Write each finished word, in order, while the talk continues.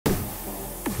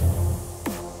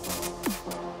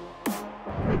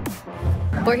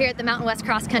We're here at the Mountain West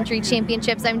Cross Country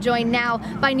Championships. I'm joined now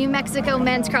by New Mexico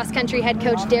men's cross country head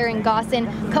coach Darren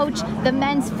Gauson. Coach, the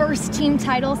men's first team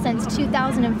title since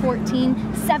 2014,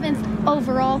 7th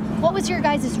overall. What was your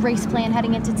guys' race plan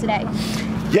heading into today?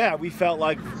 Yeah, we felt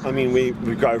like, we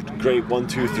got a great 1,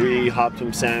 2, 3,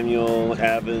 Hoptum, Samuel,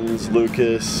 Evans,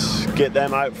 Lucas, get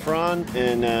them out front,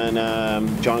 and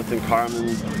then Jonathan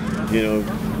Carmen,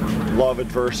 a lot of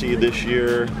adversity this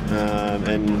year,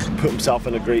 and put himself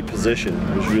in a great position.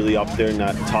 He was really up there in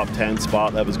that top 10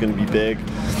 spot. That was going to be big.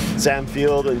 Sam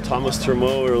Field and Thomas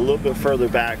Termeau were a little bit further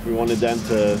back. We wanted them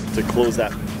to close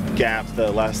that gap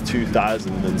the last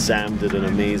 2,000, and Sam did an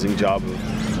amazing job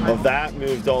of that.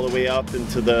 Moved all the way up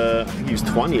into I think he was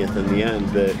 20th in the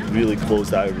end, but really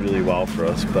closed out really well for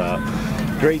us. But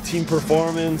great team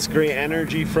performance, great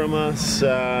energy from us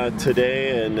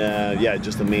today, and yeah,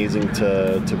 just amazing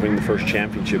to bring the first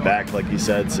championship back, like you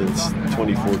said, since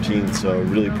 2014. So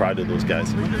really proud of those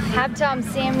guys. Hoptum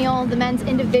Samuel, the men's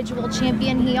individual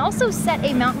champion, he also set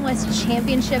a Mountain West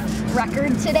Championship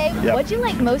record today. Yep. What'd you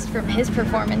like most from his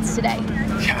performance today?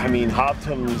 Yeah,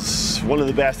 Hoptum's one of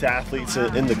the best athletes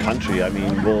in the country.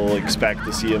 We'll expect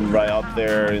to see him right up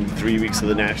there in 3 weeks of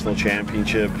the national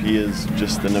championship. He is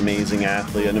just an amazing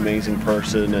athlete, an amazing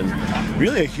person, and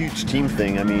really a huge team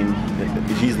thing.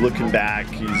 He's looking back,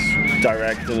 he's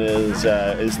directing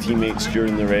his teammates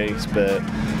during the race, but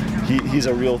he's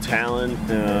a real talent,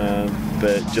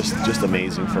 but just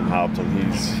amazing from Hoptum.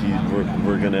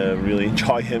 We're gonna really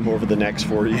enjoy him over the next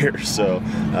 4 years. So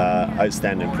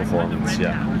outstanding performance,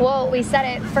 yeah. Well, we said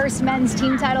it, first men's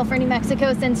team title for New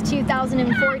Mexico since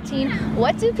 2014.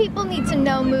 What do people need to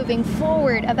know moving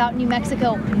forward about New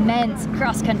Mexico men's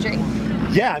cross country?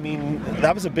 Yeah,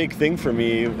 that was a big thing for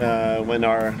me when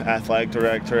our athletic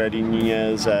director, Eddie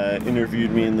Nunez,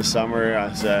 interviewed me in the summer.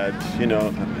 I said,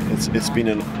 it's been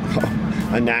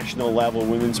a national level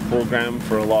women's program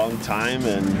for a long time,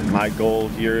 and my goal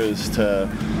here is to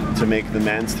make the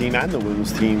men's team and the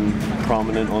women's team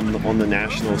prominent on the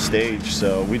national stage.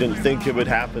 So we didn't think it would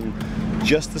happen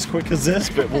just as quick as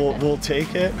this, but we'll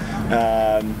take it.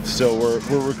 So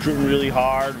we're recruiting really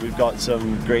hard. We've got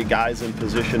some great guys in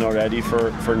position already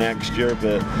for next year,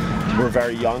 but we're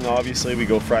very young, obviously. We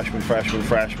go freshman,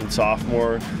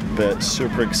 sophomore, but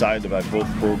super excited about both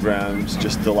programs.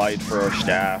 Just delighted for our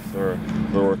staff. They're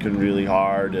working really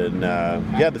hard, and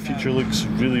yeah, the future looks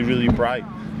really, really bright.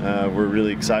 We're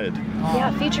really excited.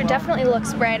 Yeah, future definitely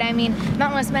looks bright.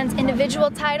 Mountain West men's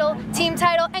individual title, team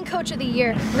title, and coach of the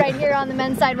year right here on the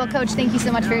men's side. Well, Coach, thank you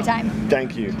so much for your time.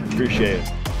 Thank you. Appreciate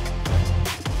it.